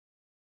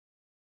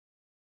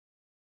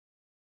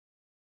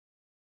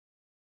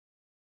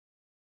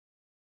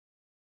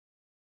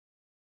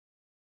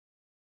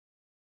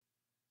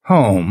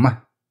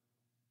Home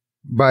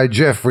by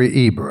Jeffrey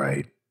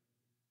Ebright.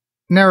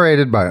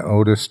 Narrated by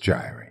Otis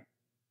Jiry.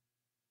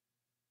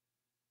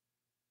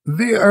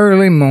 The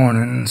early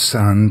morning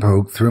sun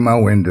poked through my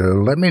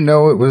window, let me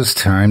know it was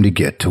time to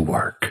get to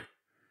work.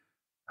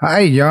 I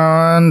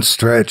yawned,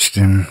 stretched,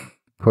 and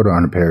put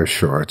on a pair of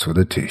shorts with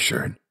a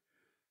t-shirt.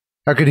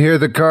 I could hear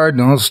the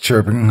cardinals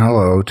chirping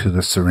hello to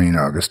the serene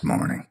August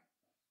morning.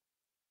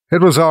 It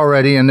was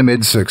already in the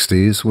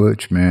mid-60s,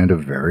 which meant a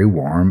very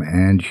warm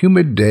and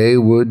humid day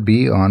would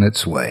be on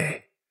its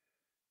way.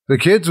 The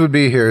kids would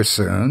be here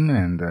soon,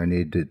 and I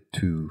needed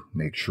to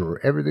make sure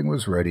everything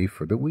was ready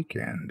for the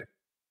weekend.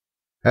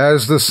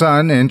 As the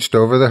sun inched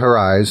over the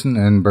horizon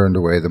and burned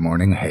away the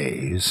morning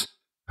haze,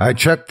 I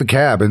checked the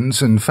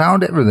cabins and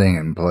found everything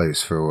in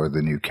place for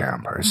the new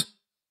campers.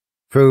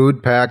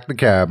 Food packed the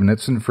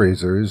cabinets and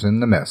freezers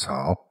in the mess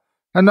hall,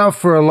 enough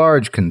for a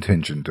large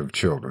contingent of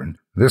children.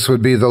 This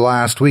would be the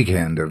last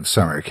weekend of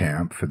summer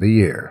camp for the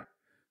year.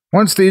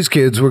 Once these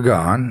kids were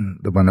gone,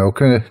 the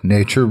Winoka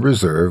Nature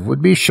Reserve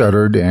would be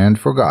shuttered and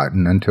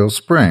forgotten until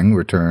spring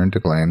returned to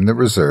claim the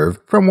reserve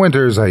from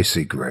winter's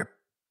icy grip.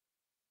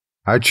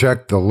 I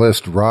checked the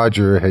list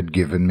Roger had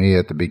given me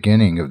at the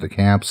beginning of the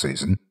camp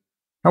season.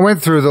 I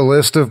went through the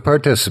list of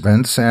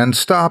participants and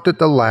stopped at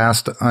the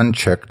last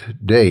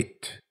unchecked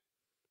date.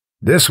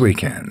 This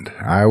weekend,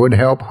 I would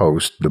help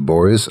host the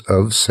boys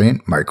of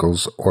St.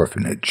 Michael's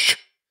Orphanage.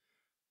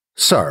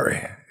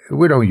 Sorry,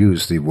 we don't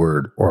use the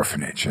word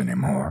orphanage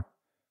anymore.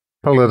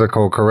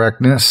 Political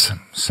correctness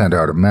sent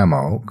out a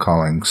memo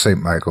calling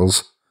St.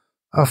 Michael's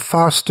a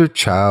foster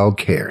child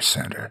care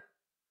center.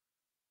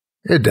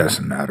 It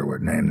doesn't matter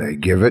what name they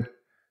give it.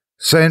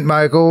 St.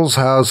 Michael's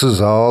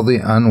houses all the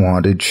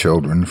unwanted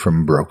children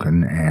from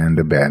broken and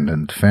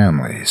abandoned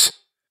families.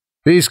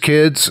 These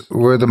kids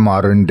were the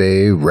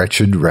modern-day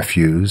wretched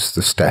refuse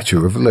the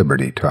Statue of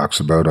Liberty talks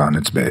about on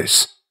its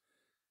base.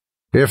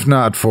 If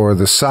not for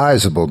the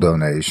sizable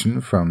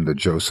donation from the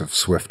Joseph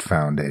Swift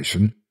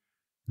Foundation,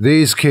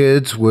 these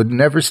kids would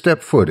never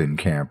step foot in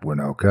Camp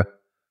Winoka.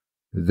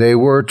 They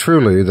were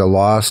truly the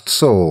lost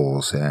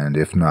souls, and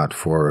if not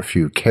for a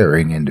few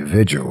caring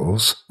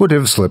individuals, would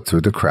have slipped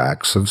through the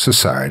cracks of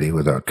society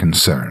without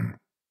concern.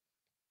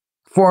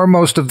 For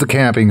most of the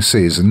camping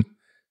season,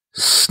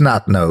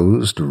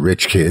 snot-nosed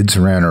rich kids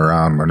ran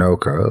around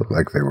Winoka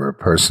like they were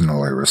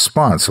personally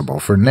responsible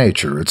for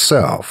nature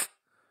itself.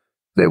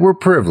 They were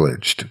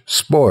privileged,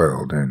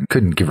 spoiled, and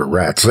couldn't give a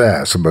rat's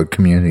ass about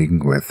communing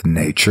with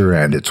nature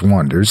and its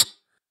wonders.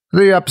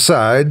 The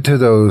upside to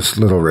those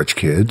little rich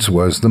kids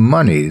was the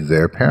money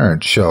their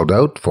parents shelled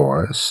out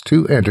for us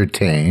to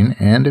entertain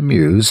and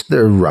amuse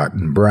their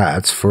rotten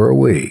brats for a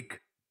week.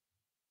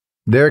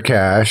 Their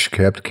cash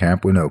kept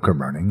Camp Winoka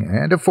running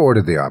and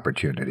afforded the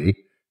opportunity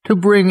to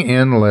bring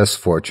in less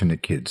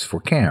fortunate kids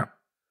for camp.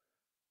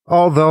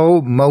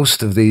 Although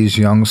most of these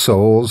young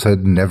souls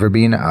had never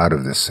been out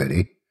of the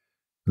city,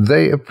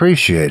 they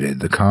appreciated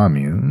the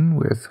commune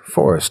with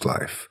forest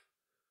life.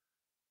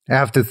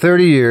 After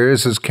 30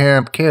 years as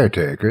camp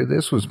caretaker,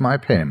 this was my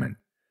payment,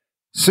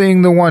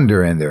 seeing the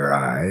wonder in their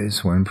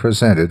eyes when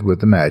presented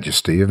with the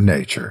majesty of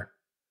nature.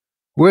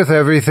 With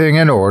everything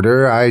in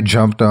order, I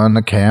jumped on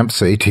the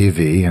camp's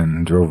ATV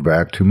and drove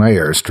back to my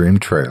Airstream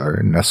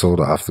trailer nestled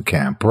off the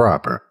camp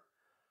proper.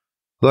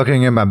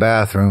 Looking in my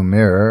bathroom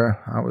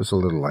mirror, I was a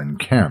little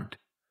unkempt.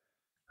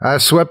 I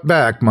swept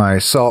back my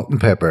salt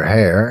and pepper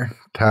hair,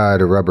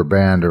 tied a rubber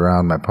band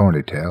around my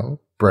ponytail,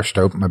 brushed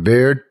out my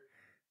beard,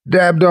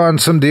 dabbed on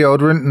some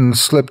deodorant, and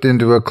slipped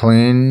into a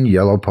clean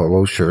yellow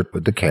polo shirt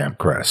with the camp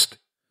crest.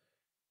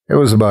 It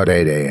was about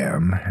 8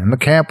 a.m., and the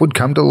camp would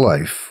come to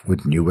life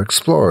with new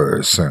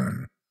explorers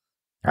soon.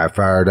 I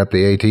fired up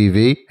the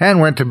ATV and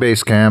went to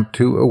base camp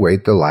to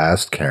await the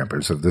last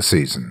campers of the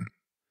season.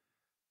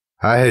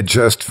 I had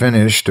just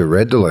finished a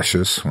Red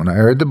Delicious when I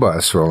heard the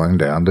bus rolling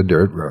down the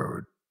dirt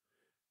road.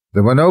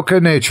 The Winoka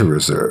Nature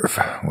Reserve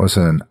was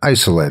an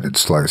isolated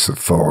slice of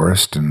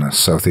forest in the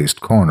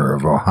southeast corner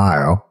of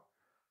Ohio.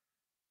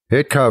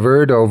 It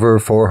covered over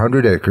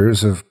 400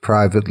 acres of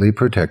privately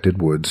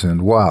protected woods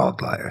and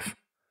wildlife.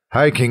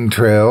 Hiking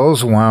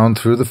trails wound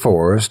through the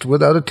forest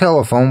without a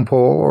telephone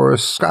pole or a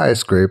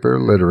skyscraper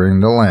littering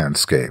the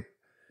landscape.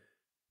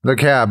 The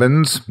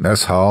cabins,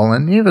 mess hall,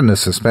 and even the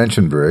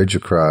suspension bridge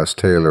across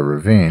Taylor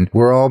Ravine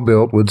were all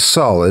built with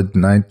solid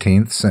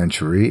 19th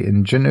century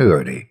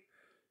ingenuity.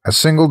 A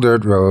single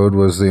dirt road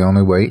was the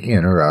only way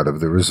in or out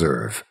of the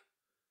reserve.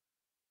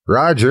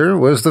 Roger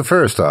was the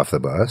first off the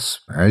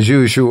bus. As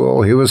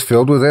usual, he was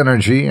filled with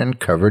energy and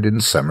covered in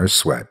summer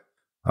sweat.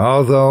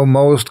 Although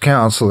most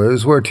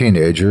counselors were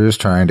teenagers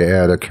trying to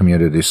add a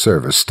community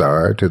service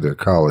star to their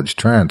college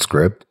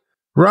transcript,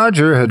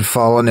 Roger had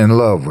fallen in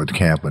love with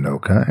Camp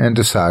Winoka and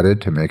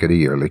decided to make it a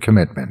yearly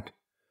commitment.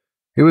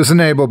 He was an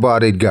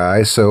able-bodied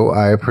guy, so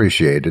I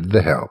appreciated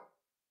the help.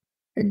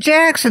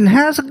 Jackson,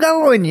 how's it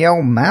going, you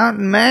old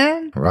mountain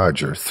man?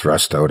 Roger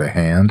thrust out a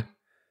hand.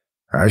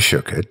 I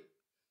shook it.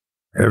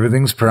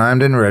 Everything's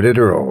primed and ready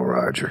to roll,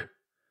 Roger.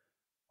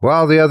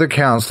 While the other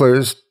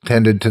counselors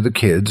tended to the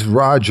kids,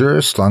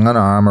 Roger slung an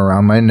arm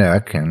around my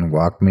neck and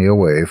walked me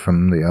away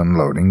from the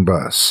unloading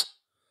bus.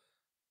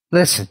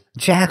 Listen,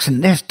 Jackson,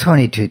 there's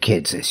 22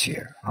 kids this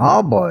year,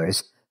 all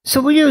boys,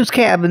 so we'll use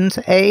cabins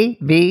A,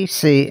 B,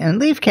 C, and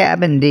leave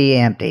cabin D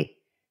empty.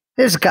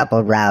 There's a couple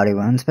of rowdy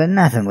ones, but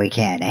nothing we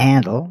can't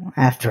handle.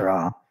 After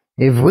all,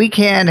 if we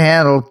can't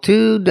handle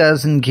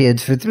 24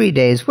 kids for 3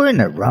 days, we're in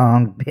the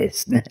wrong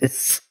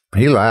business.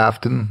 He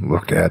laughed and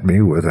looked at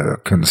me with a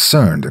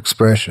concerned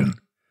expression.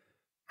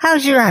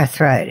 How's your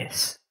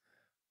arthritis?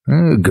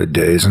 Good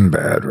days and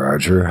bad,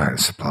 Roger, I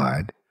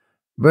supplied,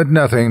 but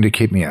nothing to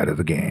keep me out of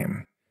the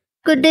game.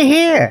 Good to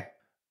hear.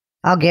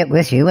 I'll get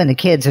with you when the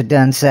kids are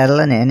done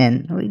settling in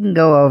and we can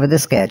go over the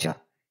schedule.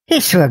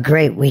 Here's to a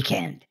great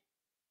weekend.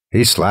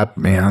 He slapped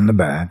me on the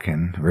back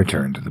and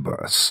returned to the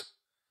bus.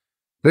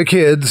 The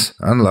kids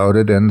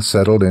unloaded and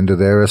settled into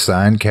their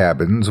assigned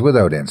cabins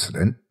without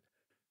incident.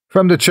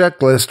 From the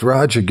checklist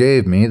Roger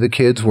gave me, the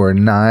kids were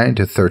 9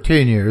 to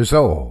 13 years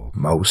old,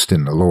 most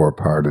in the lower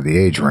part of the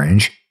age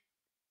range.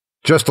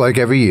 Just like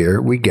every year,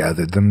 we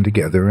gathered them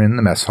together in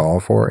the mess hall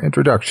for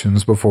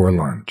introductions before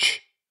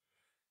lunch.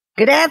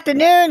 Good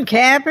afternoon,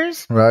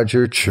 campers,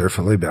 Roger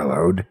cheerfully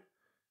bellowed.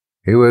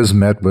 He was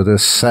met with a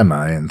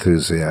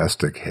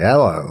semi-enthusiastic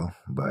hello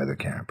by the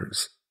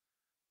campers.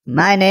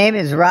 My name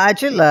is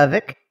Roger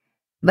Lovick,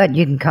 but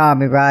you can call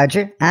me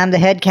Roger. I'm the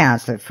head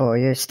counselor for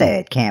your stay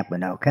at Camp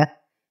Winoka.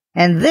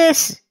 And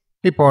this,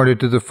 he pointed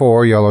to the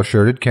 4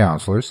 yellow-shirted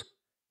counselors,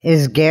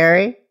 is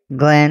Gary,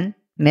 Glenn,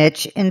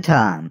 Mitch, and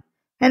Tom.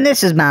 And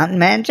this is Mountain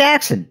Man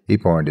Jackson. He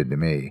pointed to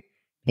me.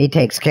 He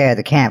takes care of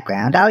the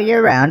campground all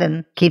year round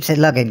and keeps it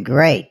looking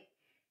great.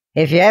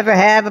 If you ever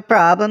have a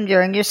problem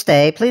during your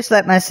stay, please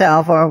let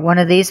myself or one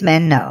of these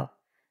men know.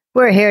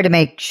 We're here to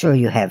make sure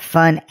you have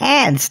fun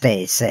and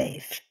stay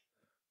safe.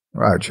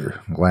 Roger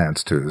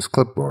glanced to his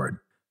clipboard.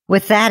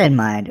 With that in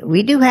mind,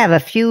 we do have a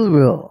few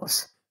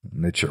rules.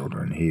 The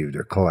children heaved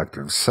a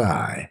collective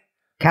sigh.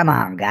 Come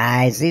on,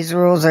 guys. These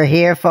rules are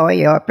here for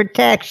your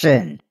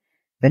protection.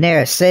 The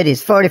nearest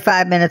city's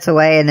 45 minutes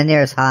away and the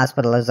nearest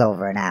hospital is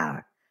over an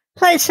hour.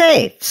 Play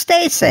safe.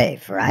 Stay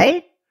safe,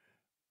 right?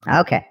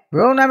 Okay.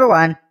 Rule number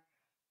 1.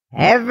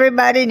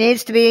 Everybody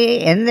needs to be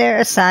in their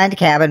assigned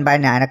cabin by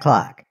 9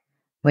 o'clock.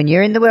 When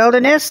you're in the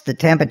wilderness, the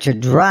temperature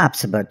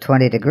drops about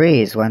 20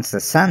 degrees once the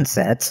sun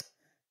sets.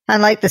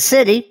 Unlike the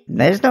city,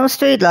 there's no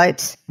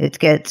streetlights. It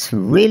gets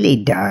really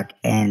dark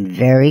and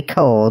very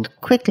cold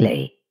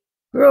quickly.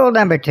 Rule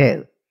number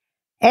 2.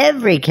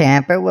 Every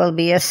camper will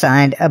be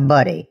assigned a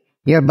buddy.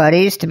 Your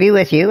buddy's to be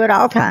with you at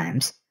all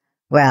times.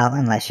 Well,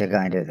 unless you're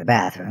going to the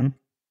bathroom.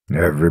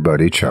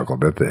 Everybody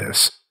chuckled at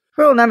this.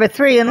 Rule number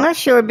 3,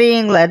 unless you're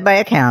being led by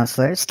a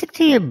counselor, stick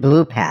to your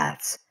blue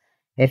paths.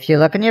 If you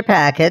look in your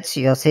packets,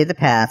 you'll see the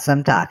paths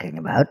I'm talking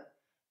about.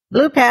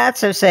 Blue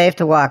paths are safe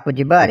to walk with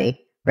your buddy.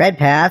 Red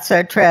paths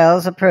are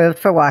trails approved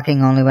for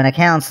walking only when a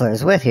counselor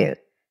is with you.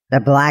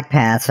 The black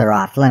paths are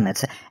off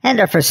limits and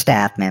are for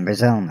staff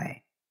members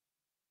only.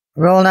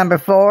 Rule number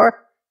 4,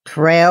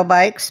 trail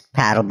bikes,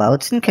 paddle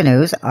boats, and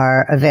canoes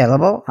are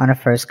available on a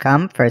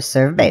first-come,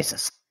 first-served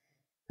basis.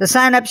 The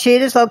sign-up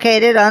sheet is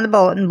located on the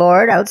bulletin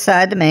board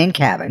outside the main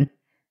cabin.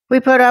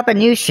 We put up a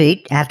new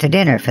sheet after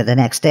dinner for the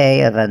next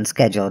day of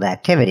unscheduled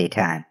activity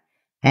time.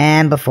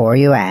 And before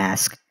you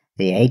ask,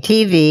 the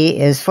ATV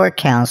is for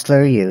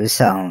counselor use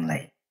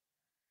only.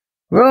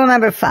 Rule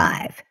number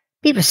 5.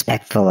 Be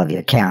respectful of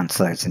your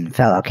counselors and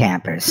fellow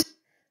campers.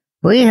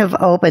 We have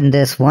opened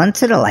this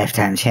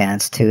once-in-a-lifetime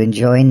chance to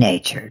enjoy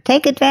nature.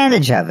 Take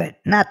advantage of it,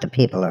 not the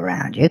people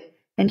around you,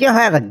 and you'll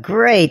have a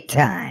great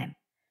time.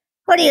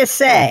 What do you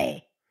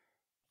say?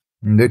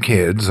 The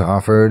kids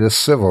offered a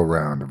civil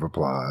round of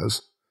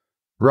applause.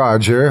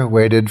 Roger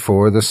waited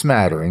for the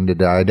smattering to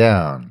die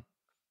down.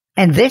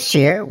 And this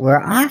year,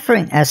 we're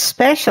offering a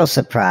special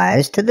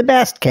surprise to the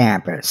best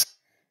campers.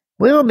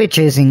 We will be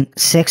choosing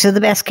 6 of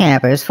the best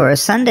campers for a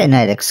Sunday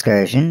night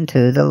excursion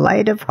to the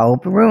Light of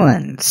Hope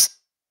ruins.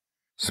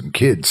 Some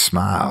kids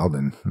smiled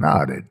and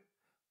nodded.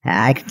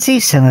 I can see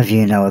some of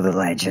you know the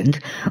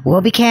legend.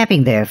 We'll be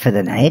camping there for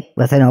the night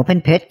with an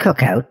open pit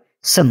cookout,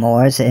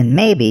 s'mores, and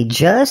maybe,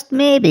 just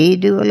maybe,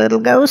 do a little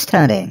ghost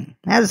hunting.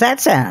 How's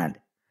that sound?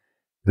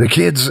 The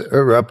kids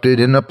erupted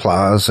in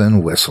applause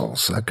and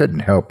whistles. I couldn't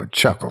help but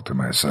chuckle to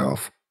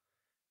myself.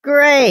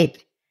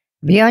 Great!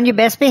 Be on your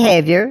best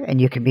behavior,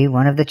 and you can be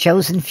one of the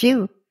chosen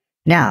few.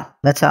 Now,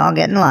 let's all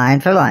get in line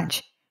for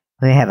lunch.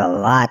 We have a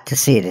lot to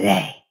see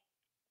today.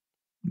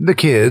 The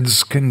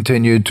kids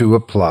continued to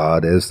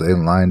applaud as they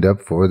lined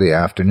up for the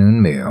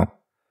afternoon meal.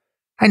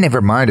 I never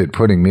minded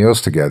putting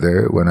meals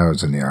together when I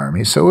was in the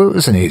Army, so it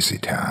was an easy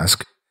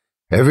task.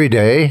 Every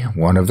day,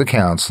 one of the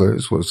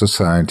counselors was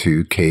assigned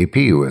to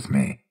KP with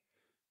me.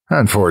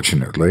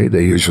 Unfortunately,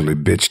 they usually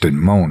bitched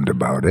and moaned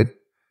about it.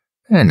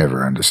 I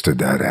never understood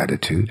that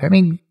attitude. I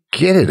mean,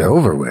 get it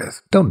over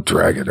with. Don't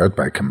drag it out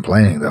by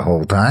complaining the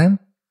whole time.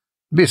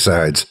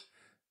 Besides,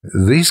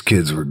 these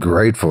kids were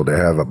grateful to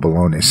have a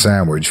bologna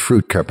sandwich,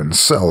 fruit cup, and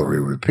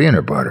celery with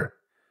peanut butter.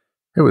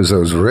 It was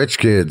those rich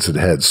kids that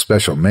had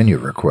special menu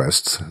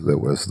requests that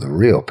was the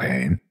real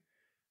pain.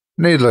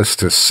 Needless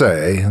to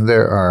say,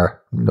 there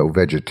are no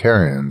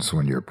vegetarians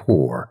when you're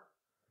poor.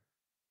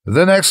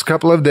 The next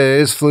couple of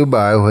days flew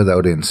by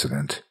without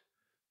incident.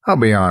 I'll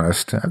be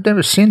honest, I've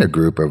never seen a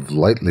group of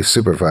lightly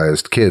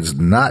supervised kids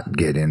not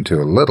get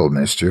into a little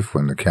mischief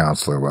when the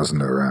counselor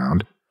wasn't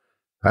around.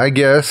 I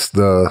guess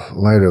the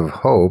Light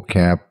of Hope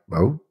camp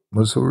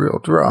was a real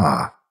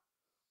draw.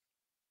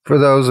 For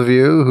those of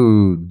you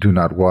who do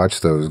not watch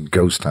those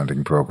ghost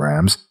hunting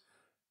programs,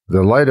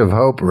 the Light of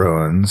Hope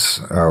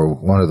ruins are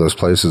one of those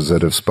places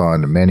that have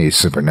spawned many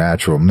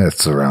supernatural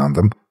myths around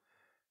them.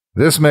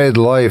 This made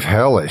life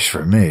hellish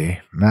for me.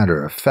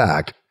 Matter of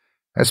fact,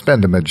 I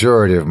spend the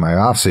majority of my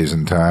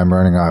off-season time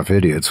running off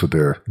idiots with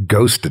their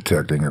ghost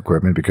detecting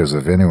equipment because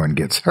if anyone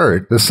gets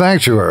hurt, the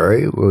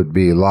sanctuary would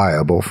be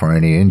liable for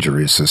any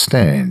injuries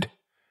sustained.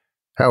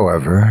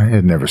 However,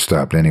 it never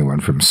stopped anyone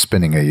from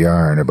spinning a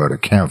yarn about a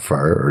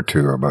campfire or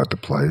two about the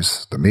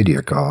place the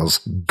media calls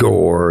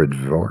Gore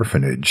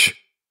Orphanage.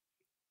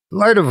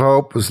 Light of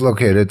Hope was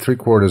located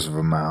 3/4 of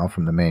a mile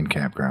from the main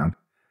campground,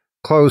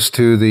 close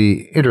to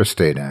the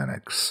interstate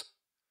annex.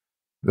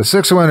 The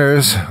 6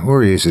 winners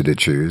were easy to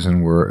choose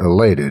and were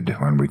elated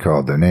when we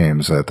called their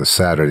names at the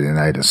Saturday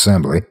night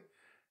assembly.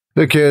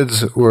 The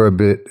kids were a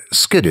bit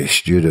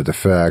skittish due to the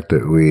fact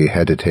that we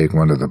had to take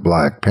one of the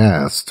black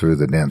paths through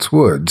the dense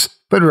woods,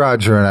 but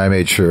Roger and I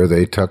made sure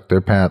they tucked their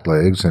pant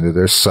legs into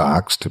their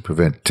socks to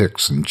prevent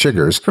ticks and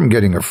chiggers from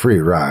getting a free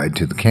ride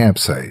to the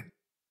campsite.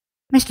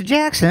 Mr.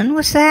 Jackson,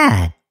 what's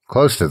that?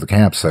 Close to the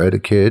campsite, a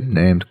kid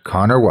named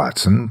Connor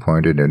Watson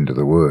pointed into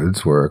the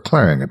woods where a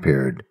clearing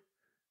appeared.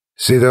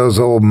 "See those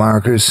old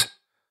markers?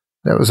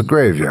 That was a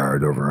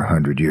graveyard over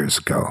 100 years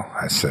ago,"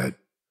 I said.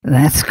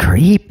 That's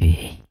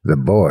creepy. The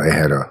boy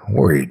had a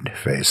worried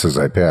face as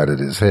I patted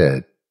his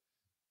head.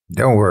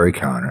 "Don't worry,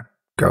 Connor.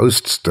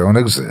 Ghosts don't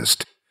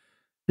exist.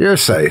 You're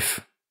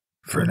safe.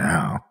 For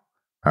now."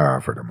 I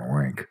offered him a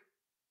wink.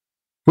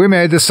 We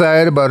made the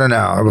site about an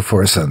hour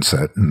before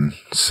sunset and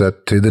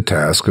set to the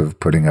task of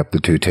putting up the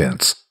 2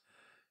 tents.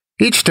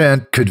 Each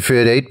tent could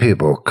fit 8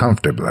 people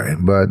comfortably,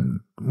 but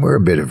were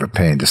a bit of a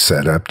pain to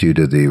set up due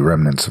to the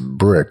remnants of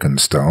brick and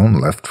stone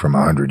left from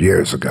 100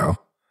 years ago.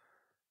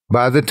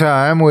 By the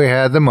time we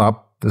had them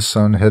up, the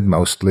sun had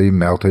mostly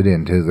melted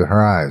into the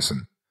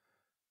horizon.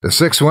 The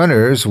 6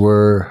 winners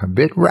were a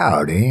bit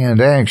rowdy and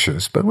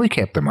anxious, but we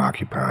kept them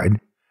occupied.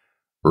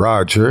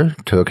 Roger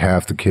took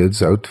half the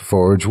kids out to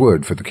forage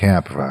wood for the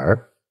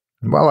campfire,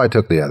 while I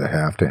took the other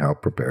half to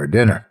help prepare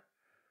dinner.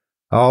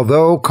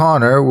 Although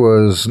Connor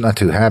was not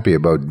too happy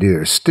about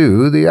deer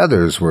stew, the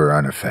others were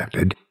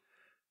unaffected.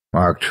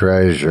 Mark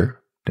Treasure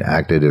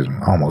acted as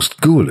almost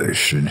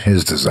ghoulish in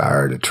his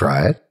desire to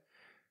try it.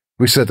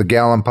 We set the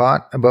gallon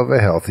pot above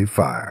a healthy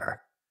fire.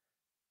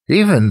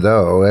 Even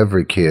though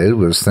every kid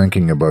was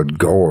thinking about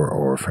Gore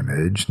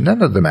Orphanage,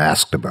 none of them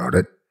asked about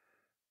it.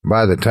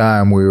 By the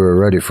time we were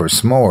ready for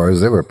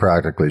s'mores, they were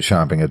practically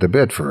chomping at the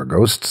bit for a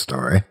ghost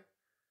story.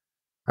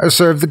 I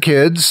served the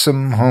kids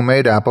some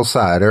homemade apple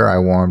cider I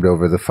warmed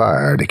over the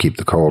fire to keep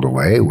the cold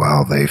away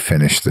while they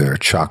finished their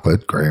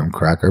chocolate graham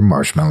cracker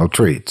marshmallow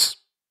treats.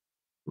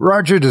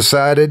 Roger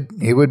decided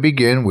he would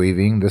begin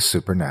weaving the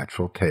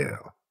supernatural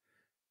tale.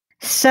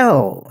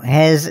 So,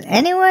 has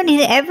anyone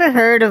ever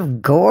heard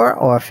of Gore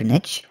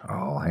Orphanage?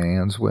 All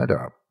hands went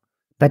up.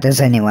 But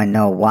does anyone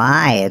know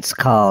why it's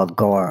called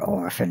Gore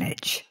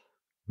Orphanage?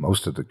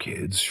 Most of the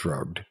kids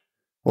shrugged.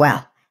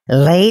 Well,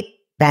 late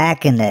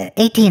back in the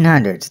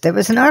 1800s, there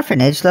was an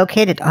orphanage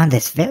located on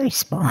this very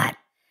spot.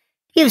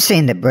 You've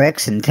seen the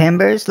bricks and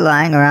timbers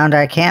lying around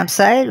our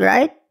campsite,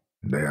 right?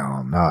 They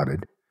all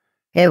nodded.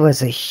 It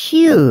was a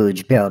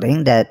huge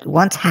building that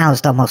once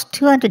housed almost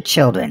 200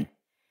 children.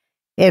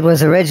 It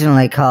was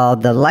originally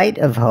called the Light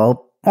of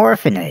Hope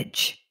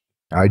Orphanage.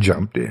 I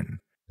jumped in.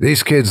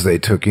 These kids they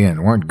took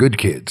in weren't good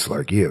kids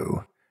like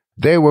you.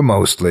 They were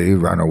mostly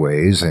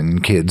runaways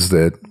and kids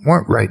that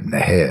weren't right in the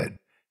head,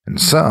 and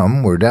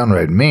some were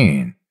downright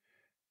mean.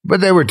 But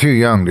they were too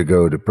young to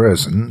go to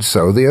prison,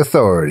 so the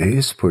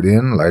authorities put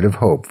in Light of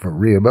Hope for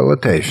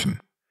rehabilitation.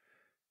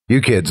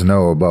 You kids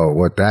know about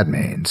what that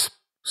means.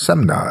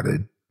 Some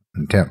nodded,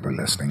 intently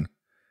listening.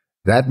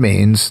 That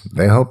means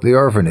they hoped the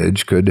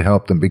orphanage could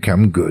help them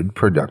become good,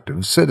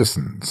 productive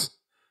citizens.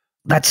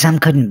 But some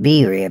couldn't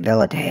be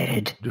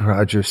rehabilitated.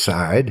 Roger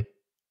sighed.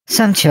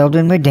 Some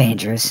children were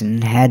dangerous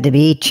and had to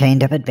be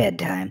chained up at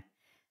bedtime.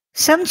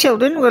 Some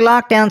children were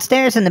locked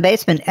downstairs in the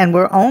basement and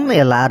were only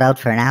allowed out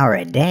for an hour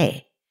a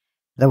day.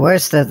 The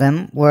worst of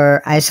them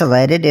were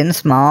isolated in a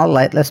small,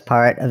 lightless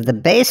part of the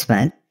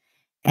basement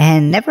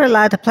and never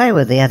allowed to play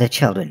with the other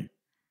children.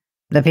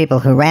 The people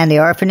who ran the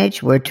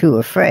orphanage were too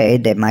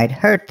afraid they might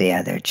hurt the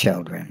other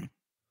children.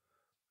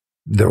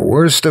 The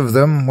worst of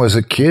them was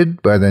a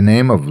kid by the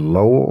name of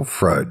Lowell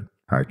Frudd,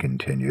 I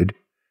continued.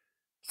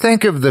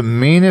 Think of the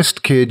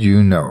meanest kid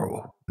you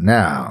know.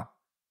 Now,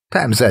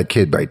 times that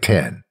kid by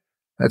 10.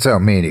 That's how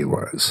mean he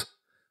was.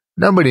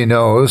 Nobody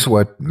knows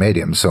what made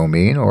him so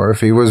mean or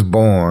if he was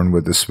born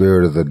with the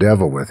spirit of the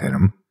devil within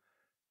him.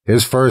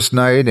 His first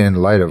night in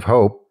Light of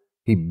Hope,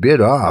 he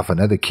bit off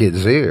another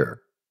kid's ear.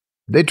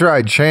 They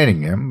tried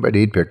chaining him, but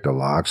he'd pick the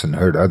locks and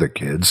hurt other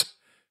kids.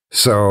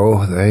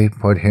 So they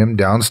put him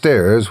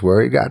downstairs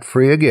where he got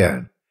free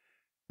again.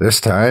 This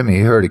time he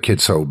hurt a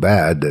kid so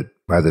bad that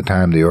by the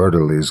time the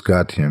orderlies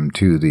got him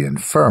to the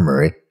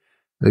infirmary,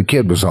 the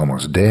kid was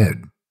almost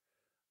dead.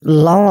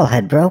 Lowell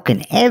had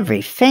broken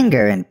every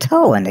finger and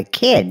toe in the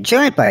kid,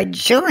 joint by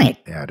joint,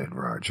 added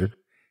Roger.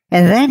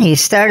 And then he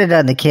started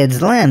on the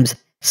kid's limbs,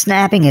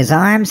 snapping his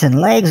arms and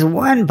legs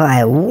one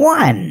by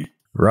one.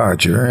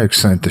 Roger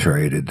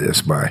accentuated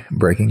this by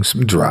breaking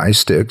some dry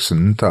sticks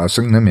and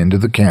tossing them into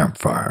the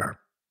campfire.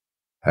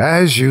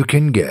 As you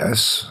can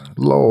guess,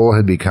 Lowell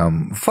had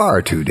become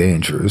far too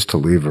dangerous to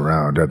leave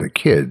around other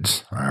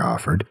kids, I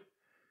offered.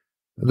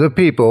 The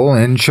people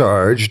in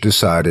charge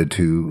decided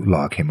to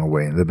lock him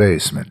away in the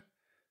basement.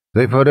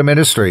 They put him in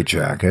a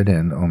straitjacket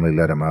and only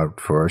let him out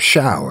for a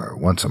shower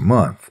once a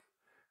month.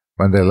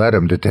 When they let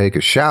him to take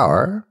a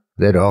shower,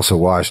 they'd also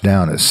wash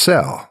down his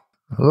cell.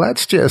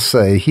 Let's just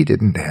say he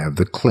didn't have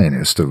the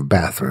cleanest of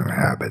bathroom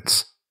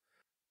habits.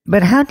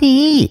 But how'd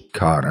he eat?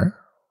 Connor,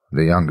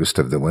 the youngest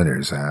of the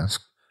Winters,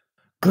 asked.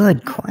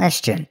 Good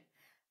question.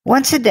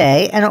 Once a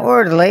day, an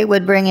orderly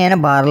would bring in a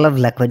bottle of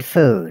liquid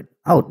food,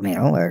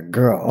 oatmeal or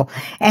gruel,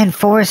 and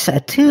force a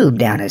tube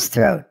down his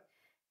throat.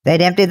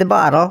 They'd empty the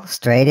bottle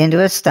straight into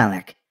his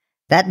stomach.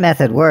 That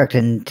method worked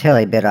until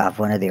he bit off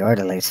one of the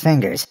orderly's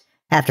fingers.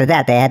 After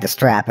that, they had to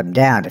strap him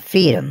down to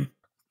feed him.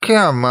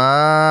 Come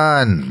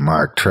on,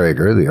 Mark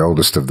Traeger, the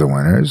oldest of the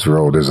Winters,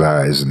 rolled his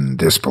eyes in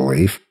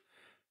disbelief.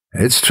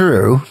 It's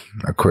true.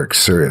 A quick,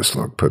 serious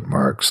look put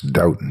Mark's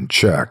doubt in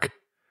check.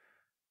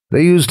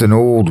 They used an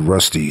old,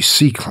 rusty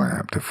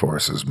C-clamp to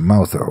force his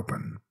mouth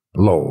open.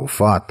 Lowell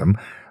fought them,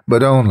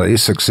 but only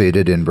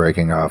succeeded in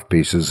breaking off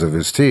pieces of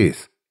his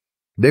teeth.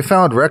 They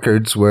found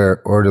records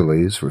where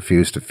orderlies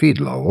refused to feed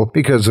Lowell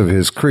because of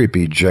his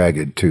creepy,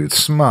 jagged-toothed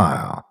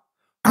smile.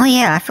 Oh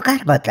yeah, I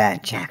forgot about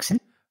that, Jackson.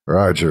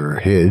 Roger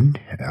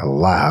hid a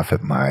laugh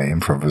at my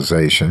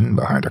improvisation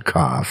behind a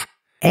cough.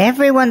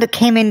 Everyone that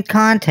came in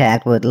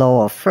contact with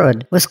Lowell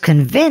Frood was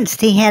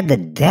convinced he had the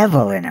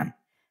devil in him.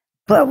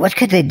 But what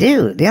could they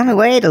do? The only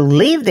way to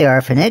leave the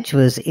orphanage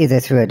was either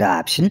through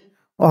adoption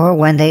or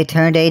when they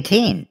turned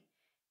 18.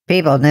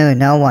 People knew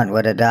no one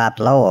would adopt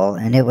Lowell,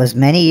 and it was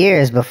many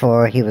years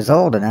before he was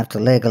old enough to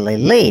legally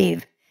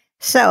leave.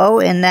 So,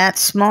 in that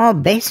small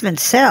basement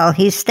cell,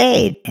 he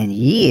stayed, and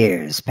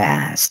years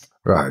passed.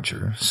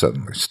 Roger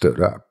suddenly stood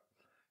up.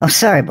 Oh,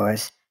 sorry,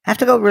 boys. I have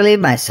to go relieve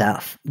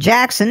myself.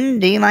 Jackson,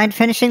 do you mind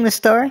finishing the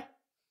story?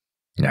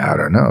 I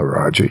don't know,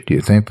 Roger. Do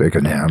you think they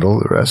can handle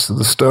the rest of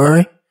the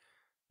story?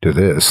 To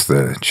this,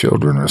 the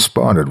children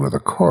responded with a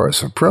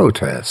chorus of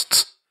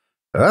protests.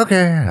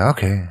 Okay.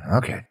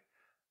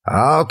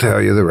 I'll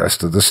tell you the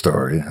rest of the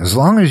story, as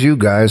long as you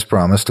guys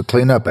promise to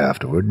clean up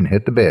afterward and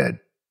hit the bed.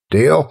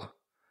 Deal?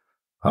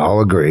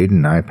 All agreed,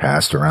 and I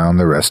passed around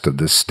the rest of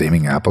this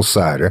steaming apple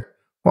cider,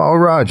 while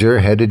Roger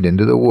headed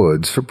into the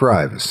woods for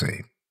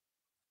privacy.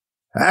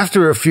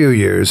 After a few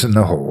years in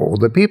the hole,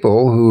 the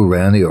people who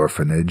ran the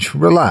orphanage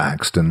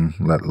relaxed and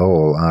let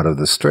Lowell out of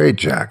the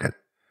straitjacket.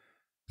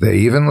 They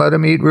even let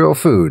him eat real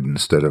food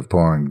instead of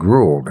pouring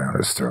gruel down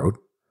his throat.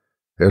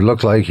 It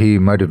looked like he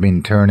might have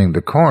been turning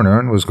the corner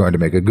and was going to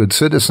make a good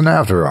citizen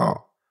after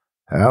all.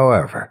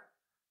 However,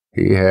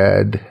 he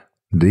had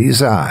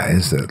these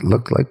eyes that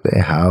looked like they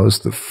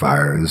housed the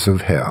fires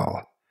of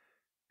hell.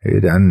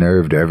 It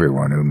unnerved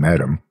everyone who met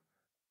him.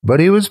 But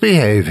he was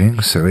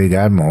behaving, so he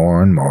got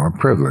more and more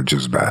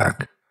privileges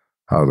back,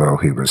 although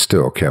he was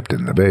still kept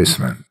in the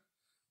basement.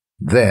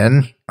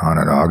 Then, on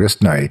an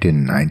August night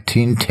in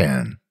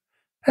 1910,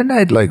 a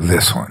night like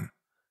this one,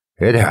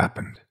 it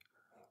happened.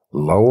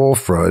 Lowell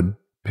Frood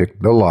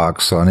picked the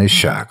locks on his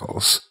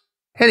shackles.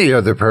 Any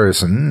other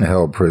person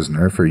held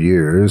prisoner for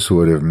years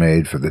would have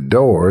made for the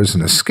doors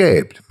and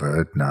escaped,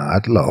 but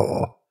not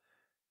Lowell.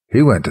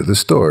 He went to the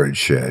storage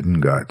shed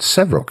and got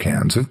several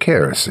cans of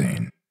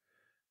kerosene.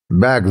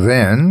 Back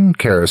then,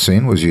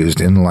 kerosene was used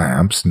in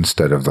lamps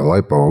instead of the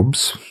light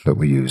bulbs that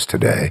we use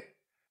today.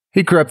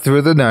 He crept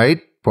through the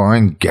night,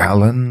 pouring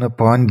gallon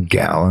upon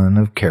gallon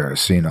of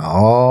kerosene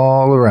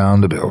all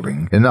around the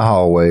building, in the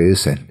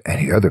hallways, and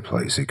any other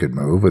place he could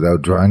move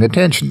without drawing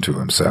attention to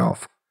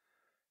himself.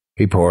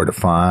 He poured a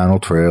final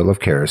trail of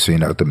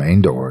kerosene out the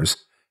main doors,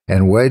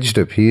 and wedged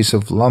a piece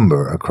of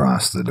lumber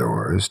across the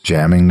doors,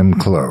 jamming them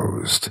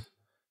closed.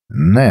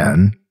 And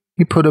then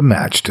he put a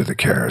match to the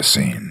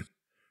kerosene.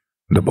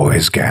 The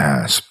boys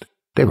gasped.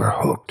 They were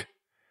hooked.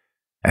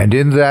 And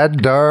in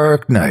that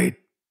dark night,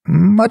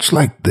 much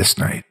like this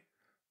night,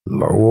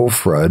 Lowell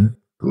Frood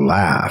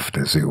laughed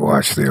as he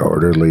watched the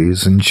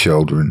orderlies and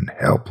children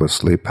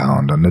helplessly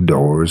pound on the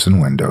doors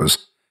and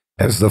windows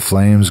as the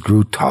flames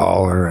grew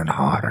taller and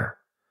hotter.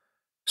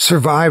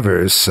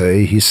 Survivors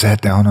say he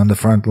sat down on the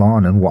front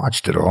lawn and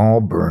watched it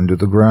all burn to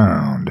the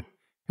ground,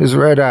 his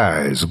red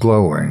eyes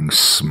glowing,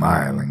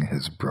 smiling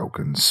his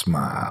broken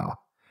smile.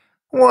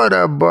 "What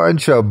a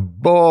bunch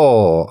of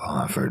bull,"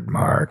 offered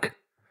Mark.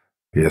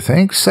 "You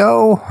think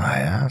so?" I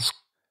asked.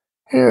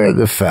 Here are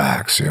the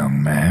facts,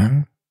 young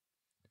man.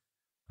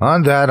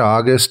 On that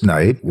August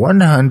night,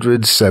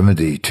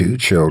 172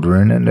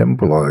 children and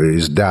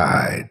employees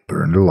died,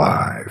 burned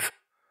alive.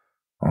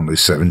 Only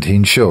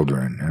 17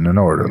 children and an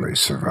orderly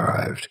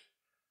survived.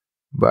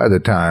 By the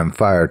time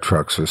fire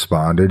trucks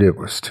responded, it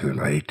was too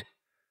late.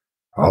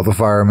 All the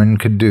firemen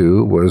could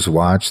do was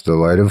watch the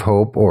Light of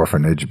Hope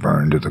orphanage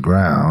burn to the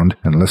ground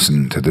and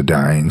listen to the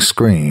dying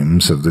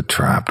screams of the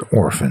trapped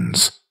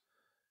orphans.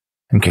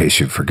 In case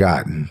you've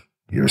forgotten,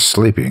 you're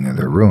sleeping in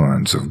the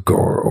ruins of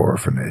Gore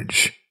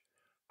Orphanage.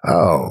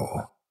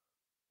 Oh,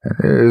 and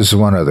there's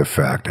one other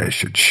fact I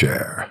should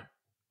share.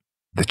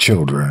 The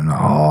children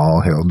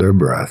all held their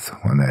breath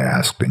when they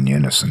asked in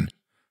unison,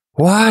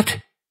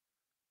 "What?"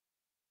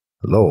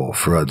 Lowell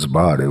Froud's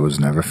body was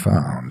never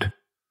found.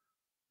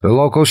 The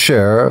local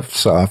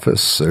sheriff's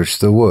office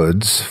searched the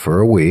woods for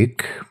a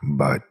week,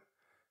 but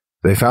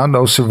they found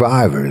no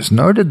survivors,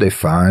 nor did they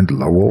find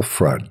Lowell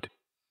Froud.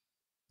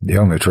 The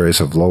only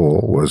trace of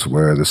Lowell was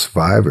where the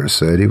survivor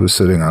said he was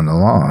sitting on the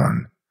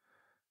lawn.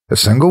 A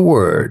single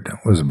word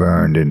was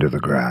burned into the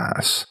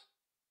grass.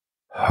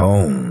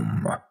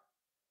 Home.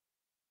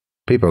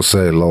 People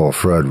say Lowell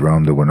Froud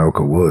roamed the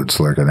Winoka woods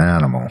like an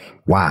animal,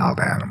 wild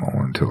animal,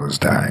 until his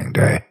dying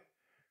day.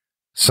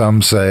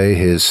 Some say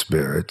his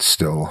spirit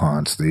still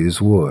haunts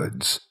these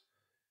woods.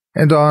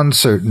 And on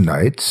certain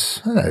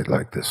nights,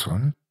 like this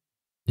one,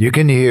 you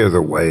can hear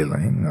the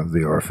wailing of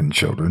the orphan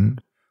children,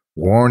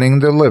 warning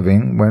the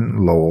living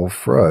when Lowell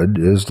Froud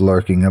is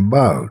lurking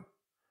about.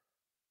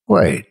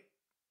 Wait.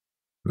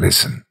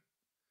 Listen.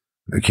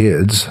 The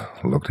kids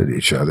looked at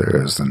each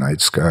other as the night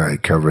sky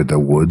covered the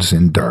woods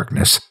in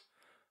darkness.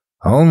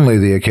 Only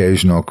the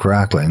occasional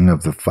crackling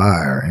of the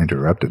fire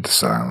interrupted the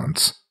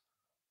silence.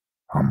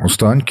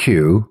 Almost on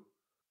cue,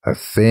 a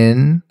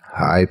thin,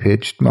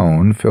 high-pitched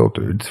moan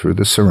filtered through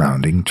the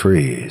surrounding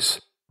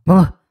trees.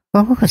 What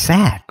was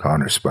that?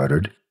 Connor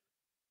sputtered.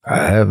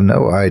 I have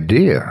no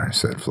idea, I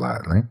said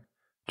flatly.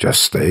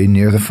 Just stay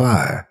near the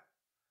fire.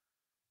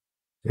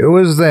 It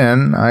was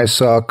then I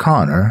saw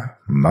Connor,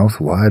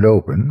 mouth wide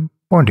open,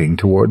 pointing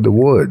toward the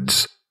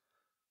woods.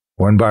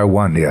 One by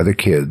one the other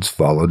kids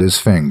followed his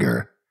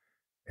finger.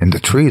 In the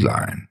tree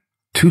line,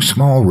 2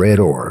 small red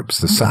orbs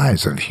the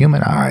size of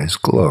human eyes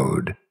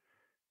glowed,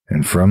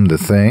 and from the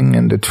thing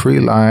in the tree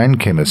line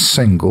came a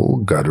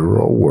single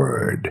guttural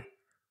word.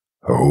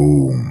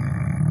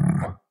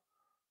 Home.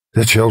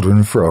 The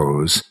children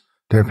froze.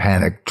 Their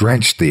panic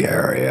drenched the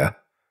area.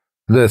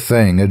 The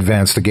thing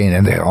advanced again,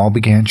 and they all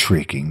began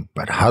shrieking,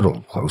 but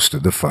huddled close to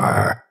the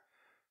fire.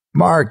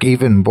 Mark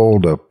even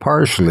pulled a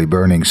partially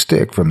burning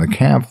stick from the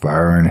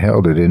campfire and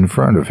held it in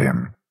front of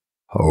him.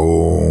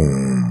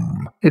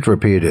 Home, it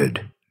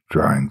repeated,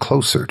 drawing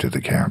closer to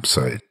the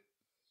campsite.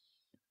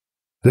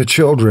 The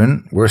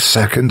children were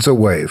seconds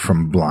away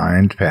from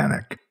blind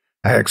panic.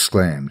 I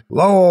exclaimed,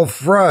 Lowell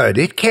Froud,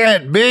 it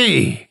can't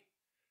be!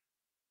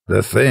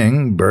 The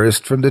thing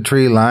burst from the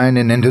tree line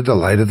and into the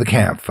light of the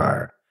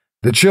campfire.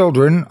 The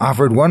children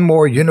offered one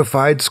more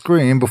unified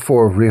scream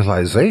before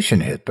realization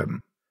hit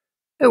them.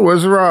 It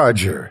was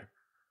Roger.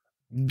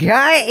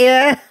 Got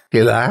ya!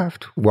 He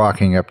laughed,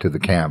 walking up to the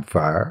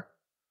campfire.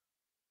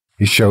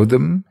 He showed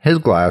them his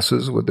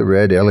glasses with the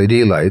red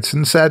LED lights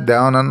and sat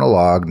down on the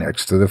log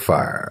next to the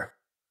fire.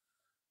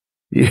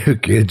 You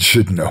kids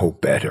should know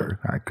better.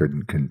 I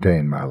couldn't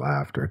contain my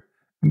laughter.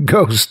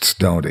 Ghosts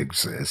don't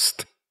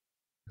exist.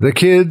 The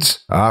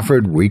kids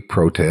offered weak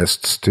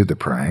protests to the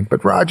prank,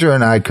 but Roger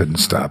and I couldn't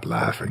stop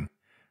laughing.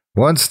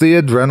 Once the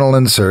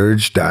adrenaline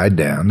surge died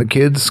down, the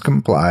kids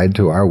complied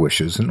to our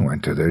wishes and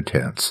went to their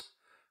tents.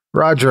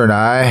 Roger and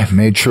I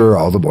made sure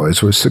all the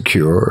boys were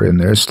secure in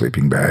their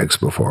sleeping bags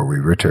before we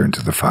returned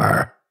to the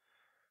fire.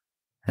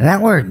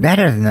 That worked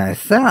better than I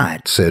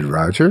thought, said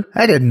Roger.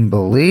 I didn't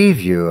believe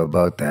you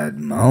about that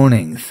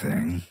moaning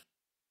thing.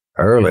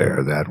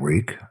 Earlier that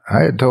week, I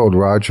had told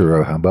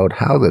Roger about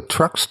how the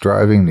trucks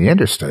driving the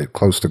interstate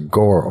close to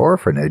Gore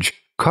Orphanage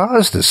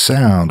caused a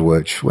sound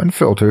which, when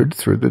filtered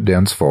through the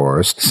dense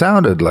forest,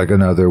 sounded like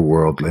an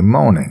otherworldly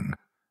moaning.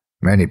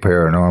 Many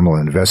paranormal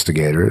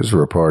investigators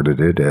reported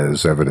it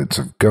as evidence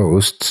of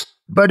ghosts,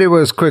 but it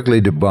was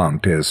quickly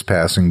debunked as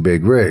passing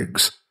big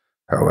rigs.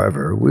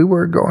 However, we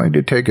were going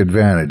to take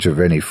advantage of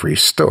any free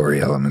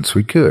story elements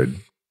we could.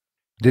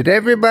 Did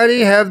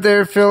everybody have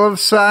their fill of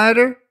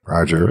cider?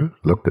 Roger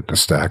looked at the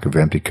stack of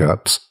empty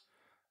cups.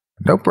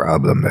 No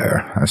problem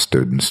there, I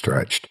stood and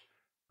stretched.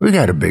 We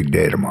got a big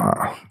day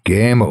tomorrow.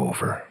 Game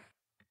over.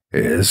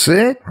 Is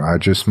it?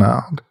 Roger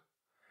smiled.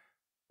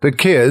 The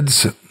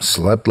kids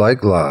slept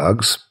like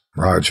logs.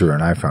 Roger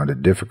and I found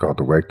it difficult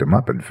to wake them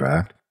up, in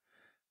fact.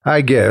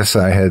 I guess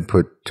I had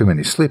put too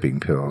many sleeping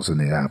pills in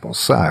the apple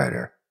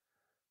cider.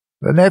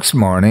 The next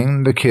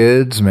morning, the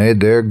kids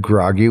made their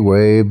groggy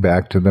way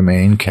back to the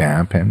main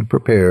camp and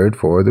prepared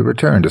for the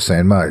return to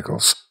St.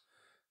 Michael's.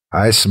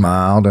 I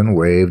smiled and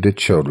waved at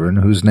children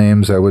whose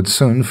names I would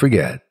soon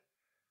forget.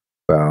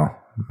 Well,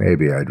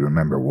 maybe I'd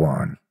remember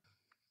one.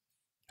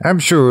 I'm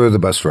sure the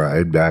bus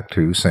ride back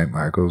to St.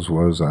 Michael's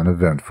was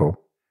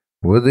uneventful.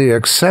 with the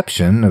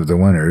exception of the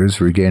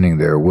winners regaining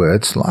their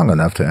wits long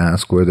enough to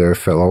ask where their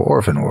fellow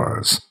orphan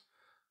was.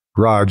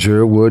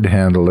 Roger would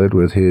handle it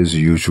with his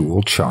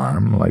usual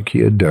charm, like he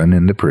had done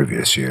in the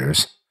previous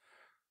years.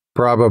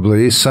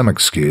 Probably some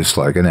excuse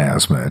like an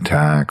asthma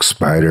attack,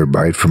 spider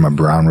bite from a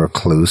brown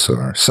recluse,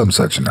 or some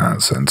such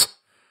nonsense.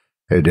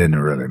 It didn't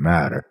really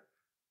matter.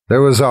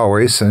 There was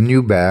always a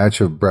new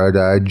batch of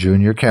bright-eyed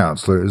junior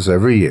counselors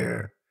every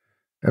year.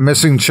 A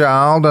missing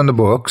child on the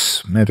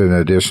books meant an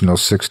additional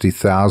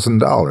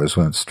 $60,000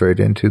 went straight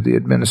into the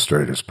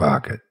administrator's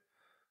pocket.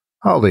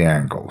 All the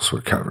angles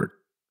were covered.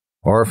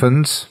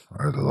 Orphans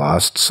are the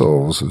lost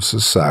souls of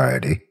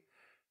society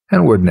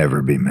and would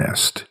never be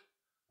missed.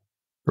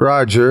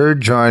 Roger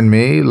joined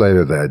me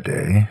later that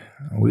day.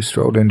 We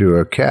strolled into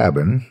a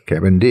cabin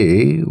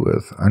D,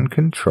 with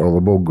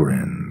uncontrollable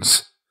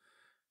grins.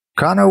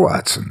 Connor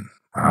Watson,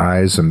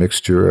 eyes a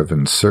mixture of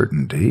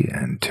uncertainty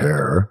and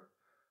terror,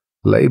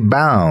 lay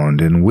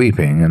bound and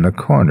weeping in the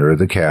corner of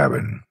the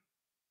cabin.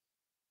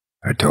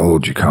 I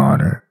told you,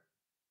 Connor,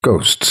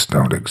 ghosts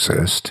don't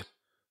exist.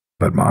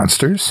 But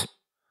monsters?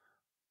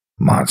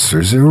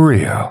 Monsters are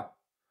real.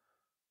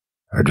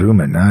 I drew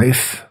my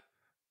knife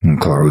and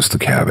closed the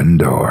cabin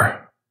door.